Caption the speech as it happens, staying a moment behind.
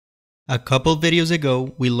A couple videos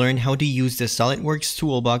ago, we learned how to use the SolidWorks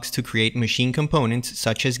toolbox to create machine components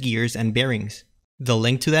such as gears and bearings. The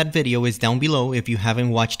link to that video is down below if you haven't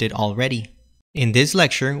watched it already. In this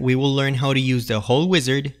lecture, we will learn how to use the hole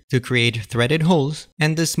wizard to create threaded holes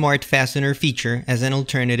and the smart fastener feature as an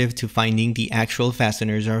alternative to finding the actual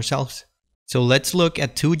fasteners ourselves. So let's look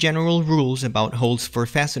at two general rules about holes for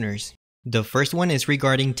fasteners. The first one is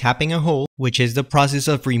regarding tapping a hole, which is the process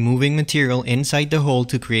of removing material inside the hole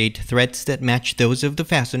to create threads that match those of the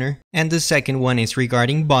fastener, and the second one is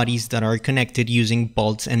regarding bodies that are connected using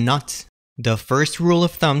bolts and nuts. The first rule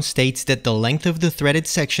of thumb states that the length of the threaded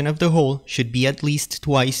section of the hole should be at least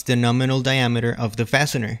twice the nominal diameter of the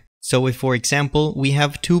fastener. So if, for example, we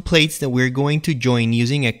have two plates that we're going to join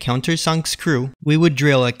using a countersunk screw, we would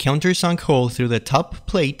drill a countersunk hole through the top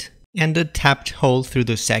plate and a tapped hole through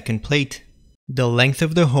the second plate. The length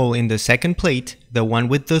of the hole in the second plate, the one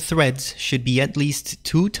with the threads, should be at least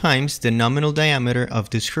 2 times the nominal diameter of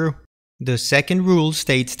the screw. The second rule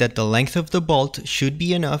states that the length of the bolt should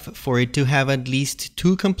be enough for it to have at least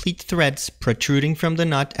 2 complete threads protruding from the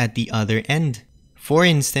nut at the other end. For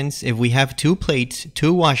instance, if we have 2 plates,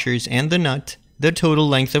 2 washers, and the nut, the total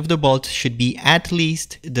length of the bolt should be at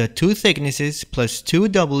least the 2 thicknesses plus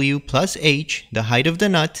 2W plus H, the height of the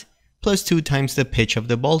nut, plus 2 times the pitch of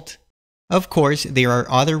the bolt. Of course, there are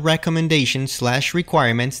other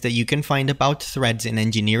recommendations/requirements that you can find about threads in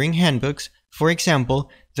engineering handbooks. For example,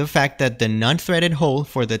 the fact that the non-threaded hole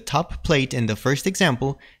for the top plate in the first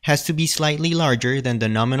example has to be slightly larger than the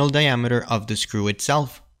nominal diameter of the screw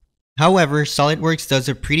itself. However, SolidWorks does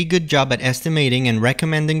a pretty good job at estimating and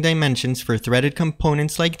recommending dimensions for threaded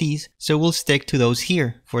components like these, so we'll stick to those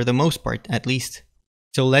here, for the most part at least.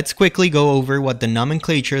 So let's quickly go over what the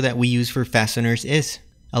nomenclature that we use for fasteners is.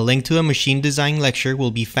 A link to a machine design lecture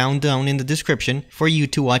will be found down in the description for you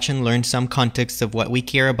to watch and learn some context of what we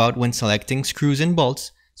care about when selecting screws and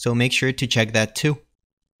bolts, so make sure to check that too.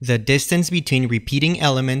 The distance between repeating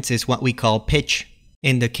elements is what we call pitch.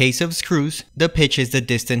 In the case of screws, the pitch is the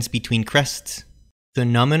distance between crests. The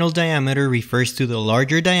nominal diameter refers to the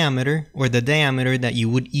larger diameter or the diameter that you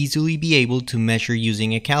would easily be able to measure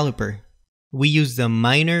using a caliper. We use the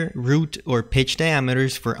minor, root, or pitch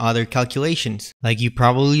diameters for other calculations, like you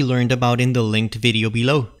probably learned about in the linked video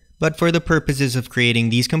below. But for the purposes of creating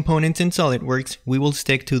these components in SolidWorks, we will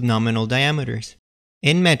stick to nominal diameters.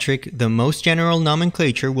 In metric, the most general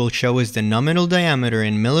nomenclature will show us the nominal diameter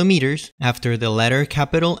in millimeters after the letter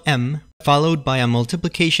capital M, followed by a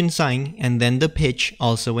multiplication sign, and then the pitch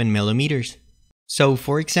also in millimeters. So,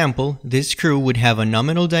 for example, this screw would have a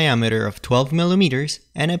nominal diameter of 12 millimeters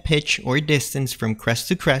and a pitch or distance from crest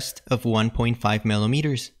to crest of 1.5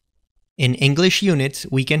 millimeters. In English units,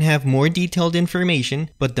 we can have more detailed information,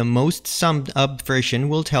 but the most summed up version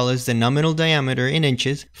will tell us the nominal diameter in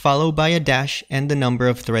inches, followed by a dash and the number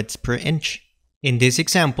of threads per inch. In this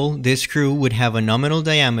example, this screw would have a nominal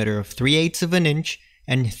diameter of 3/8 of an inch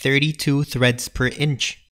and 32 threads per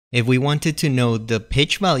inch. If we wanted to know the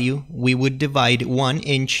pitch value, we would divide 1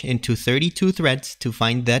 inch into 32 threads to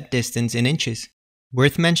find that distance in inches.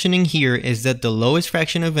 Worth mentioning here is that the lowest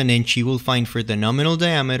fraction of an inch you will find for the nominal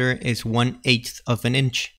diameter is 1/8 of an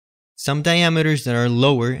inch. Some diameters that are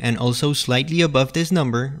lower and also slightly above this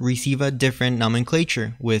number receive a different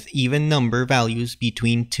nomenclature with even number values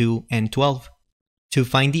between 2 and 12. To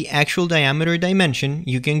find the actual diameter dimension,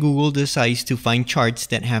 you can Google the size to find charts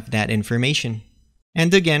that have that information.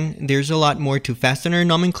 And again, there's a lot more to fastener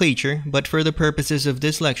nomenclature, but for the purposes of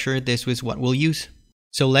this lecture, this was what we'll use.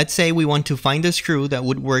 So let's say we want to find a screw that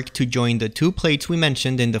would work to join the 2 plates we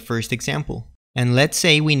mentioned in the first example. And let's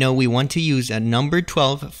say we know we want to use a number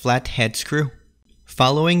 12 flat head screw.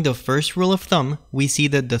 Following the first rule of thumb, we see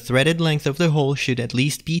that the threaded length of the hole should at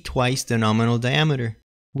least be twice the nominal diameter.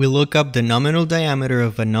 We look up the nominal diameter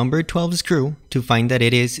of a number 12 screw to find that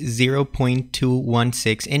it is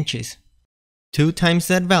 0.216 inches. 2 times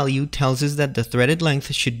that value tells us that the threaded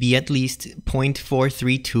length should be at least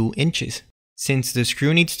 0.432 inches. Since the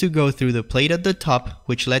screw needs to go through the plate at the top,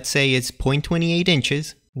 which let's say is 0.28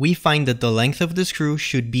 inches, we find that the length of the screw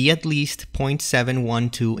should be at least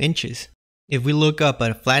 0.712 inches. If we look up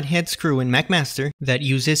a flathead screw in McMaster that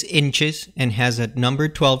uses inches and has a number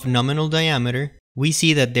 12 nominal diameter, we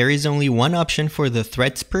see that there is only one option for the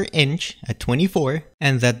threads per inch at 24,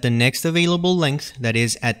 and that the next available length, that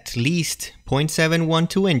is at least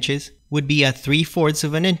 0.712 inches, would be at 3/4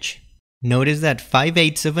 of an inch. Notice that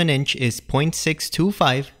 5/8 of an inch is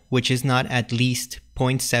 0.625, which is not at least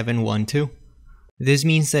 0.712. This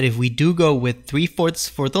means that if we do go with 3/4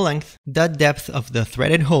 for the length, the depth of the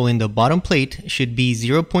threaded hole in the bottom plate should be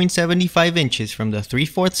 0.75 inches from the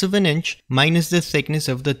 3/4 of an inch minus the thickness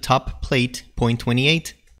of the top plate,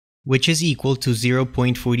 0.28, which is equal to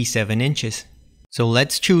 0.47 inches. So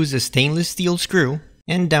let's choose a stainless steel screw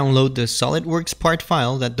and download the SolidWorks part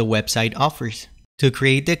file that the website offers. To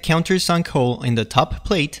create the countersunk hole in the top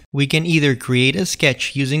plate, we can either create a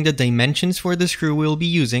sketch using the dimensions for the screw we'll be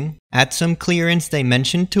using, add some clearance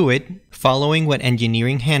dimension to it, following what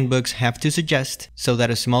engineering handbooks have to suggest so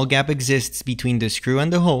that a small gap exists between the screw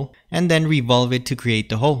and the hole, and then revolve it to create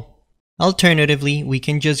the hole. Alternatively, we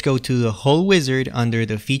can just go to the Hole Wizard under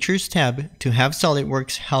the Features tab to have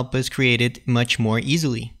SolidWorks help us create it much more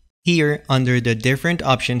easily. Here, under the different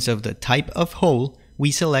options of the type of hole,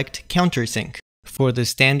 we select Countersink. For the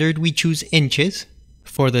standard, we choose inches.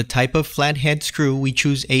 For the type of flathead screw, we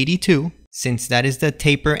choose 82, since that is the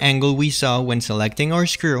taper angle we saw when selecting our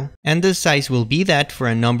screw, and the size will be that for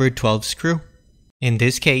a number 12 screw. In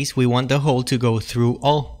this case, we want the hole to go through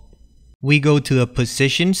all. We go to the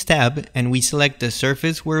Positions tab and we select the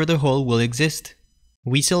surface where the hole will exist.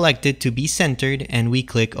 We select it to be centered and we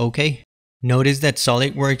click OK. Notice that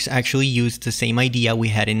SolidWorks actually used the same idea we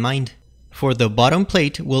had in mind. For the bottom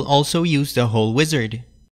plate, we'll also use the Hole Wizard.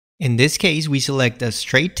 In this case, we select a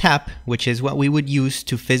straight tap, which is what we would use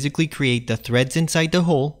to physically create the threads inside the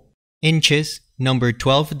hole, inches, number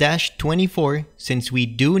 12-24, since we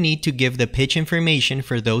do need to give the pitch information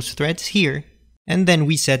for those threads here, and then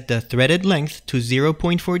we set the threaded length to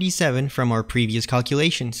 0.47 from our previous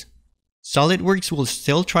calculations. SolidWorks will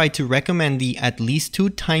still try to recommend the at least 2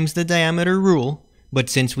 times the diameter rule, but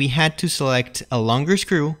since we had to select a longer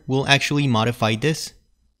screw, we'll actually modify this.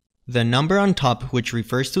 The number on top, which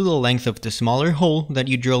refers to the length of the smaller hole that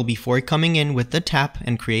you drill before coming in with the tap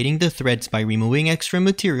and creating the threads by removing extra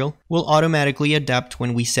material, will automatically adapt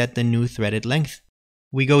when we set the new threaded length.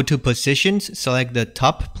 We go to Positions, select the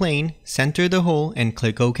top plane, center the hole, and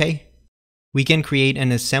click OK. We can create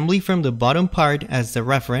an assembly from the bottom part as the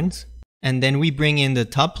reference, and then we bring in the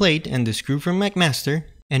top plate and the screw from McMaster,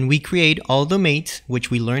 and we create all the mates, which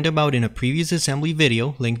we learned about in a previous assembly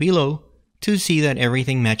video, link below, to see that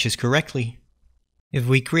everything matches correctly. If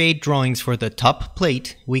we create drawings for the top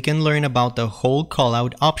plate, we can learn about the Hole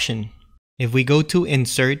Callout option. If we go to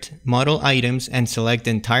Insert, Model Items, and select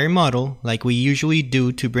Entire Model, like we usually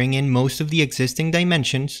do to bring in most of the existing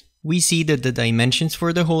dimensions, we see that the dimensions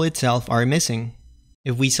for the hole itself are missing.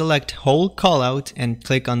 If we select Hole Callout and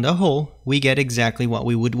click on the hole, we get exactly what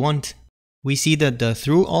we would want. We see that the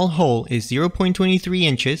through all hole is 0.23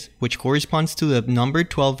 inches, which corresponds to the number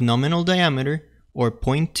 12 nominal diameter, or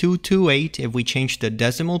 0.228 if we change the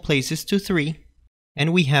decimal places to 3,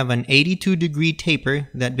 and we have an 82-degree taper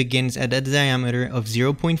that begins at a diameter of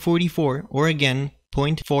 0.44, or again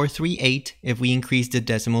 0.438 if we increase the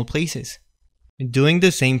decimal places. Doing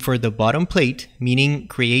the same for the bottom plate, meaning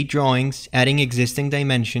create drawings, adding existing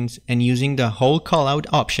dimensions, and using the Hole Callout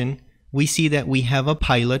option, we see that we have a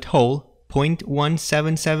pilot hole,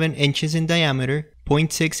 0.177 inches in diameter,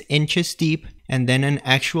 0.6 inches deep, and then an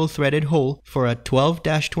actual threaded hole for a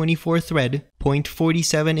 12-24 thread,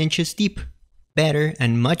 0.47 inches deep. Better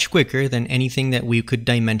and much quicker than anything that we could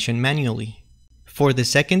dimension manually. For the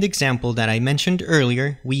second example that I mentioned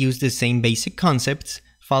earlier, we use the same basic concepts,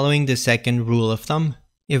 following the second rule of thumb.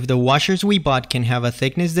 If the washers we bought can have a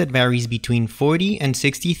thickness that varies between 40 and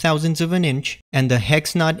 60 thousandths of an inch, and the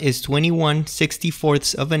hex nut is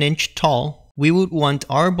 21/64ths of an inch tall, we would want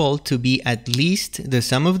our bolt to be at least the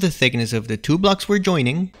sum of the thickness of the 2 blocks we're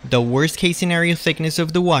joining, the worst case scenario thickness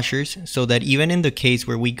of the washers, so that even in the case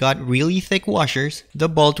where we got really thick washers, the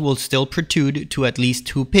bolt will still protrude to at least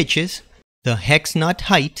 2 pitches, the hex nut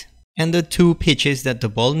height, and the 2 pitches that the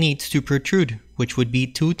bolt needs to protrude, which would be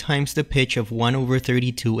 2 times the pitch of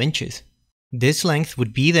 1/32 inches. This length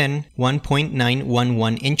would be then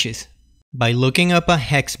 1.911 inches. By looking up a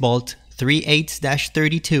hex bolt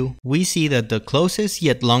 3/8-32, we see that the closest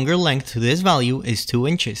yet longer length to this value is 2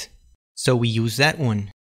 inches. So we use that one.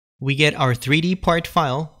 We get our 3D part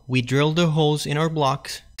file, we drill the holes in our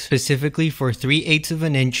blocks, specifically for 3/8 of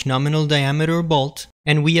an inch nominal diameter bolt,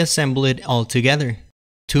 and we assemble it all together.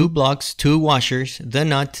 2 blocks, 2 washers, the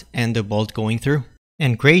nut, and the bolt going through.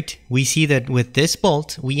 And great, we see that with this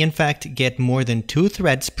bolt, we in fact get more than 2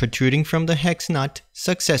 threads protruding from the hex nut,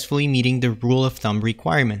 successfully meeting the rule of thumb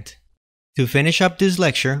requirement. To finish up this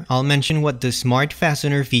lecture, I'll mention what the Smart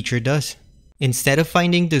Fastener feature does. Instead of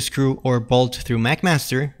finding the screw or bolt through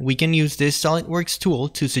McMaster, we can use this SolidWorks tool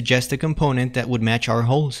to suggest a component that would match our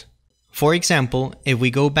holes. For example, if we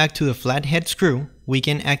go back to the flathead screw, we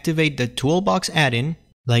can activate the Toolbox add-in,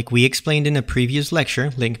 like we explained in a previous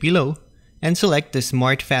lecture, link below, and select the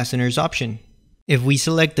Smart Fasteners option. If we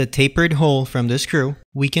select the tapered hole from the screw,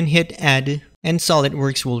 we can hit Add, and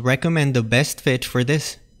SolidWorks will recommend the best fit for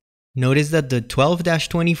this. Notice that the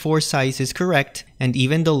 12-24 size is correct, and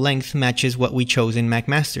even the length matches what we chose in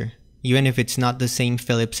McMaster, even if it's not the same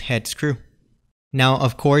Phillips head screw. Now,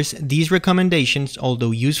 of course, these recommendations,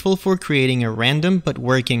 although useful for creating a random but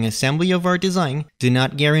working assembly of our design, do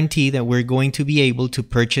not guarantee that we're going to be able to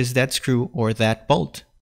purchase that screw or that bolt.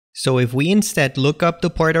 So if we instead look up the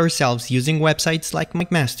part ourselves using websites like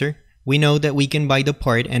McMaster, we know that we can buy the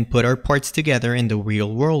part and put our parts together in the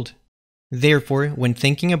real world. Therefore, when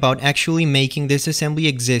thinking about actually making this assembly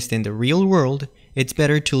exist in the real world, it's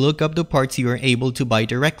better to look up the parts you are able to buy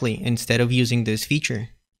directly instead of using this feature.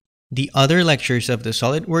 The other lectures of the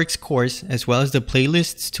SolidWorks course, as well as the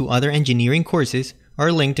playlists to other engineering courses,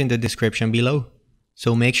 are linked in the description below,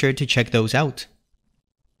 so make sure to check those out.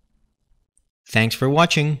 Thanks for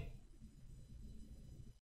watching!